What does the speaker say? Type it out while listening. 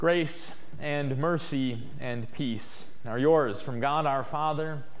Grace and mercy and peace are yours from God our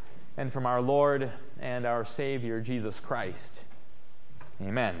Father and from our Lord and our Savior, Jesus Christ.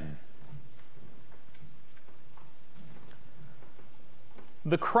 Amen.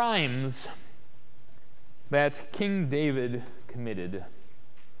 The crimes that King David committed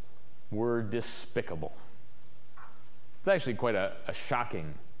were despicable. It's actually quite a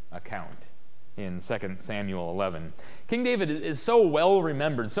shocking account in 2 Samuel 11. King David is so well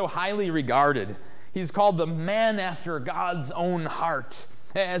remembered, so highly regarded. He's called the man after God's own heart.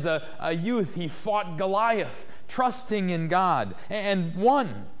 As a youth, he fought Goliath, trusting in God, and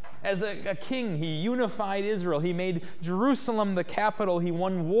won. As a king, he unified Israel. He made Jerusalem the capital. He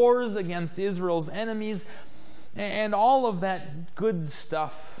won wars against Israel's enemies. And all of that good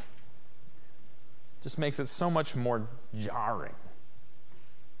stuff just makes it so much more jarring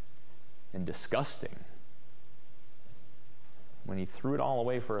and disgusting when he threw it all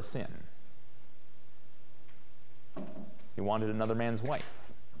away for a sin. He wanted another man's wife.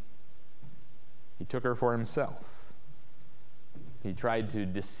 He took her for himself. He tried to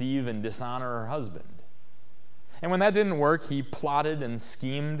deceive and dishonor her husband. And when that didn't work, he plotted and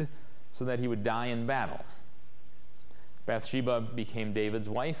schemed so that he would die in battle. Bathsheba became David's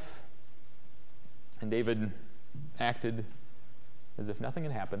wife, and David acted as if nothing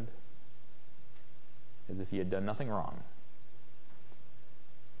had happened, as if he had done nothing wrong.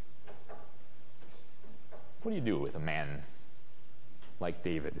 What do you do with a man like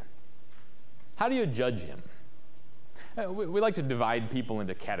David? How do you judge him? We like to divide people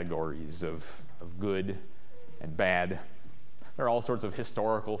into categories of good and bad. There are all sorts of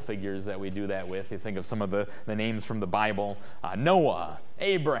historical figures that we do that with. You think of some of the names from the Bible. Noah,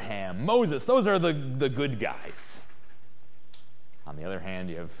 Abraham, Moses. Those are the good guys. On the other hand,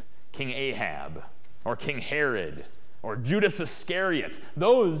 you have King Ahab, or King Herod, or Judas Iscariot.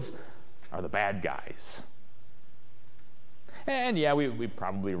 Those are the bad guys. And yeah, we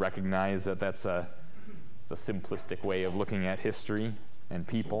probably recognize that that's a simplistic way of looking at history and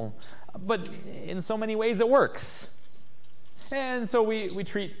people. But in so many ways it works. And so we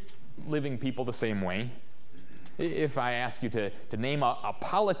treat living people the same way. If I ask you to name a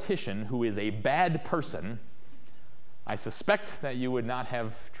politician who is a bad person, I suspect that you would not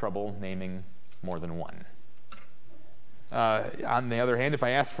have trouble naming more than one. On the other hand, if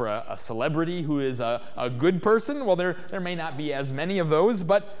I ask for a celebrity who is a good person, well, there may not be as many of those,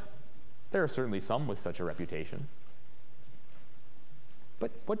 but there are certainly some with such a reputation.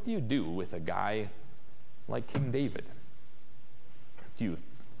 But what do you do with a guy like King David? Do you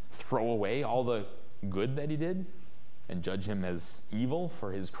throw away all the good that he did and judge him as evil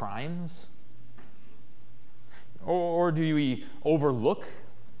for his crimes? Or do we overlook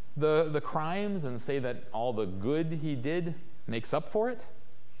the crimes and say that all the good he did makes up for it?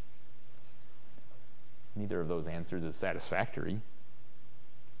 Neither of those answers is satisfactory.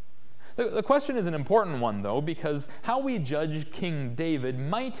 The question is an important one, though, because how we judge King David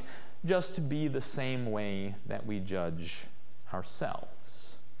might just be the same way that we judge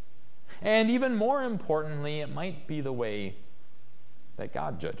ourselves. And even more importantly, it might be the way that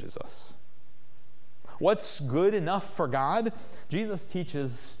God judges us. What's good enough for God? Jesus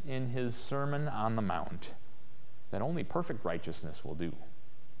teaches in his Sermon on the Mount that only perfect righteousness will do.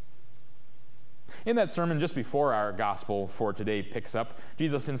 In that sermon, just before our gospel for today picks up,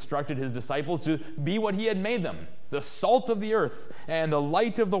 Jesus instructed his disciples to be what he had made them, the salt of the earth and the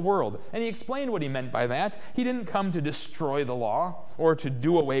light of the world. And he explained what he meant by that. He didn't come to destroy the law or to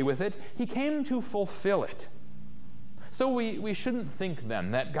do away with it. He came to fulfill it. So we shouldn't think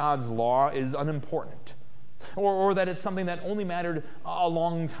then that God's law is unimportant, or that it's something that only mattered a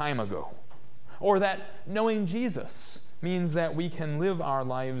long time ago, or that knowing Jesus means that we can live our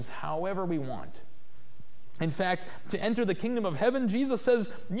lives however we want. In fact, to enter the kingdom of heaven, Jesus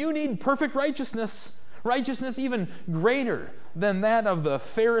says you need perfect righteousness even greater than that of the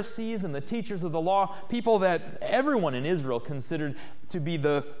Pharisees and the teachers of the law, people that everyone in Israel considered to be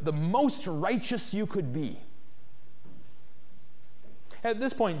the most righteous you could be. At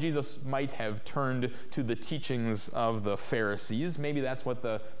this point, Jesus might have turned to the teachings of the Pharisees. Maybe that's what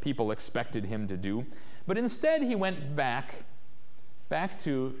the people expected him to do. But instead, he went back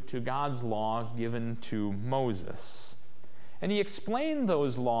to God's law given to Moses. And he explained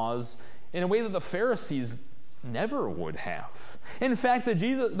those laws in a way that the Pharisees never would have. In fact,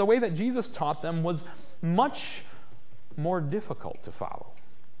 the way that Jesus taught them was much more difficult to follow.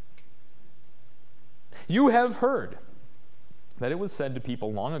 You have heard that it was said to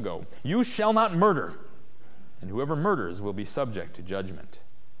people long ago, "You shall not murder, and whoever murders will be subject to judgment."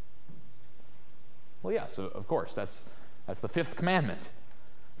 Well, yes, of course, that's the fifth commandment.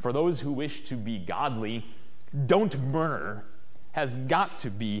 for those who wish to be godly, don't murder has got to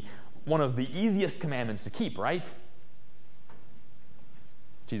be one of the easiest commandments to keep, right?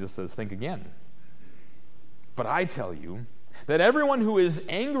 Jesus says, think again. But I tell you that everyone who is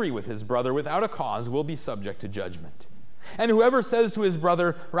angry with his brother without a cause will be subject to judgment. And whoever says to his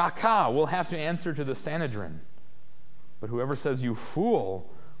brother, Raka, will have to answer to the Sanhedrin. But whoever says, you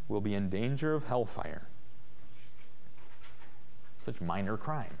fool, will be in danger of hellfire. Such minor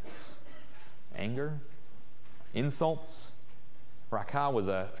crimes. Anger, insults. Raka was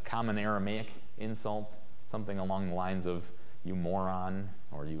a common Aramaic insult, something along the lines of, you moron,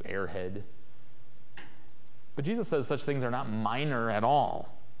 or you airhead. But Jesus says such things are not minor at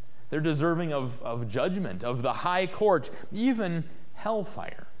all. They're deserving of judgment, of the high court, even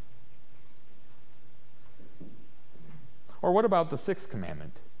hellfire. Or what about the sixth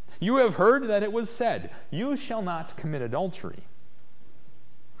commandment? You have heard that it was said, you shall not commit adultery.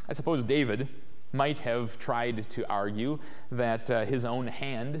 I suppose David might have tried to argue that his own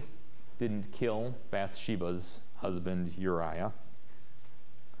hand didn't kill Bathsheba's husband Uriah.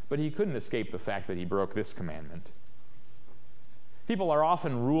 But he couldn't escape the fact that he broke this commandment. People are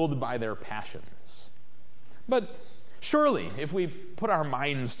often ruled by their passions. But surely, if we put our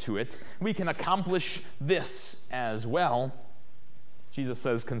minds to it, we can accomplish this as well. Jesus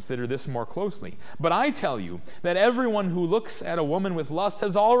says, consider this more closely. But I tell you that everyone who looks at a woman with lust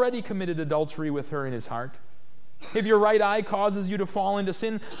has already committed adultery with her in his heart. If your right eye causes you to fall into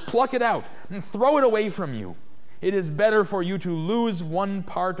sin, pluck it out and throw it away from you. It is better for you to lose one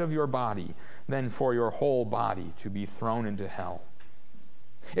part of your body than for your whole body to be thrown into hell.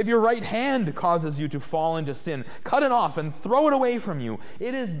 If your right hand causes you to fall into sin, cut it off and throw it away from you.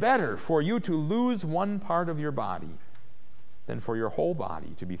 It is better for you to lose one part of your body than for your whole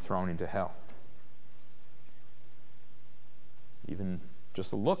body to be thrown into hell. Even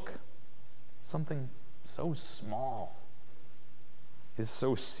just a look, something so small, is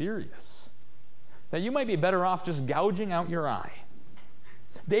so serious that you might be better off just gouging out your eye.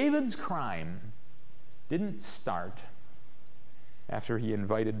 David's crime didn't start after he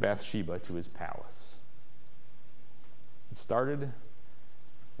invited Bathsheba to his palace. It started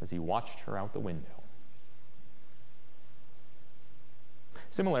as he watched her out the window.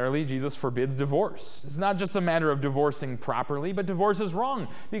 Similarly, Jesus forbids divorce. It's not just a matter of divorcing properly, but divorce is wrong,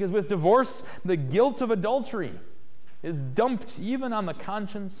 because with divorce, the guilt of adultery is dumped even on the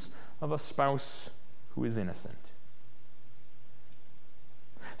conscience of a spouse who is innocent.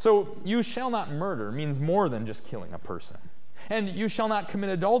 So, you shall not murder means more than just killing a person. And you shall not commit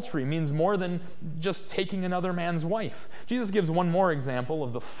adultery means more than just taking another man's wife. Jesus gives one more example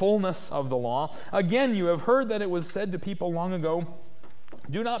of the fullness of the law. Again, you have heard that it was said to people long ago,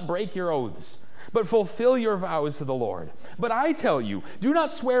 do not break your oaths, but fulfill your vows to the Lord. But I tell you, do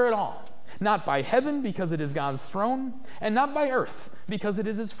not swear at all, not by heaven, because it is God's throne, and not by earth, because it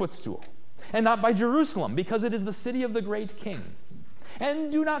is his footstool, and not by Jerusalem, because it is the city of the great king.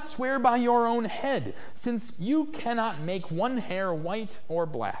 And do not swear by your own head, since you cannot make one hair white or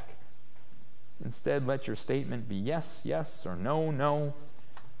black. Instead, let your statement be yes, yes, or no, no.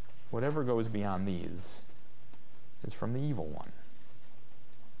 Whatever goes beyond these is from the evil one.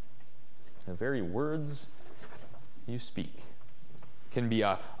 The very words you speak can be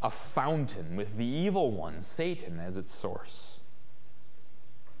a fountain with the evil one, Satan, as its source.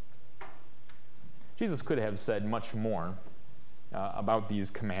 Jesus could have said much more about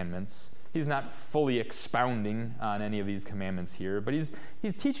these commandments. He's not fully expounding on any of these commandments here, but he's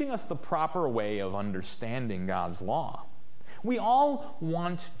teaching us the proper way of understanding God's law. We all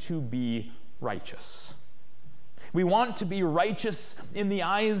want to be righteous. We want to be righteous in the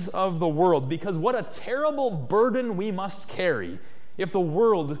eyes of the world, because what a terrible burden we must carry if the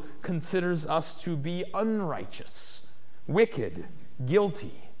world considers us to be unrighteous, wicked,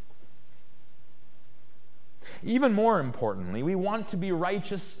 guilty. Even more importantly, we want to be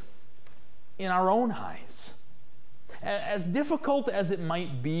righteous in our own eyes. As difficult as it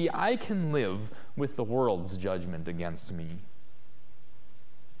might be, I can live with the world's judgment against me.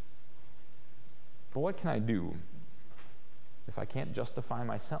 But what can I do if I can't justify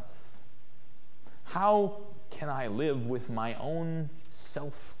myself? How can I live with my own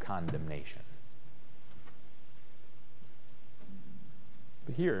self-condemnation?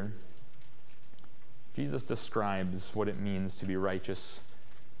 But here, Jesus describes what it means to be righteous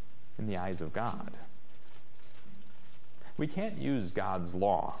in the eyes of God. We can't use God's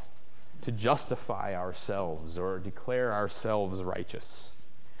law to justify ourselves or declare ourselves righteous.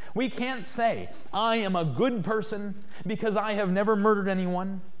 We can't say, I am a good person because I have never murdered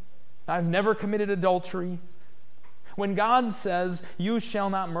anyone. I've never committed adultery. When God says, "You shall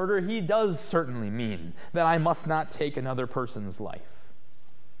not murder," he does certainly mean that I must not take another person's life.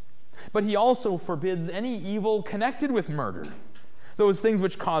 But he also forbids any evil connected with murder. Those things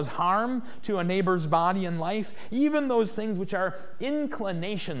which cause harm to a neighbor's body and life, even those things which are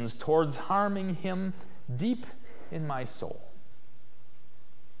inclinations towards harming him deep in my soul.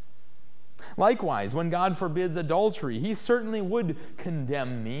 Likewise, when God forbids adultery, he certainly would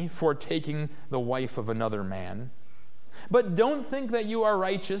condemn me for taking the wife of another man. But don't think that you are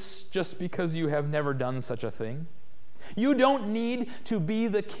righteous just because you have never done such a thing. You don't need to be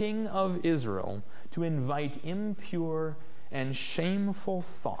the king of Israel to invite impure and shameful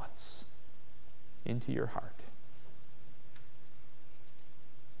thoughts into your heart.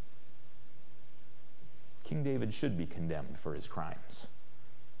 King David should be condemned for his crimes.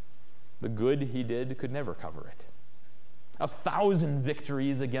 The good he did could never cover it. 1,000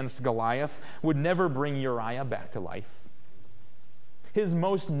 victories against Goliath would never bring Uriah back to life. His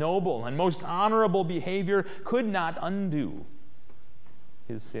most noble and most honorable behavior could not undo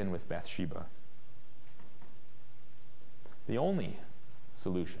his sin with Bathsheba. The only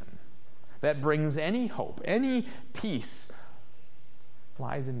solution that brings any hope, any peace,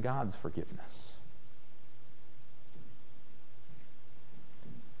 lies in God's forgiveness.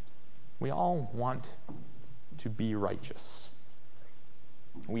 We all want to be righteous.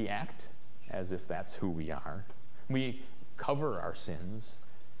 We act as if that's who we are. We cover our sins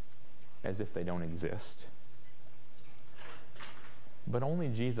as if they don't exist. But only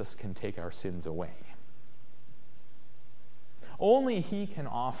Jesus can take our sins away. Only he can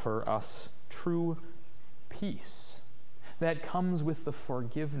offer us true peace that comes with the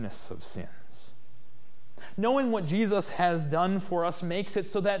forgiveness of sins. Knowing what Jesus has done for us makes it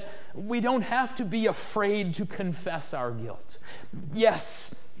so that we don't have to be afraid to confess our guilt.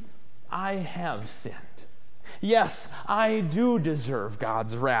 Yes, I have sinned. Yes, I do deserve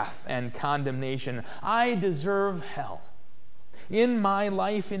God's wrath and condemnation. I deserve hell. In my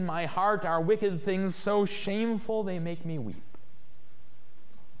life, in my heart, are wicked things so shameful they make me weep.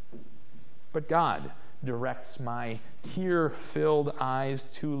 But God directs my tear-filled eyes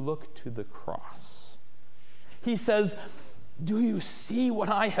to look to the cross. He says, "Do you see what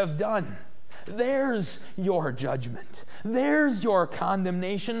I have done? There's your judgment. There's your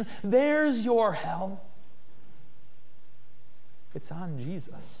condemnation. There's your hell." It's on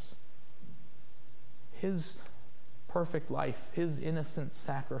Jesus. His perfect life, his innocent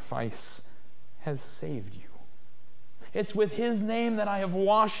sacrifice has saved you. It's with his name that I have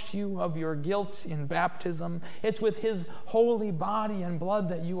washed you of your guilt in baptism. It's with his holy body and blood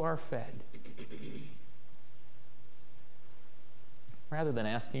that you are fed. Rather than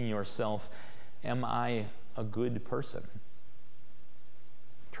asking yourself, am I a good person?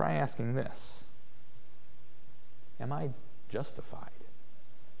 Try asking this. Am I justified?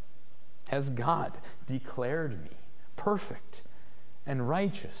 Has God declared me perfect and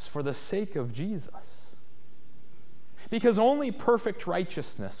righteous for the sake of Jesus? Because only perfect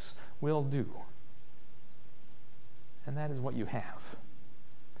righteousness will do. And that is what you have.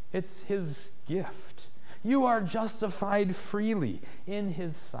 It's his gift. You are justified freely in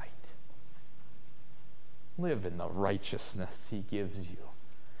his sight. Live in the righteousness he gives you.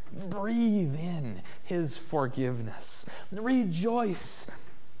 Breathe in his forgiveness. Rejoice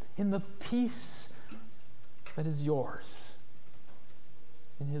in the peace that is yours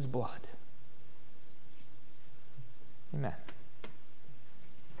in his blood. Amen.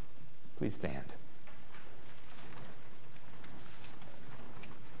 Please stand.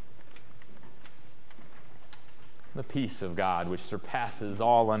 The peace of God, which surpasses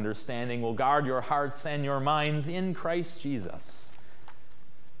all understanding, will guard your hearts and your minds in Christ Jesus.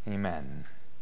 Amen.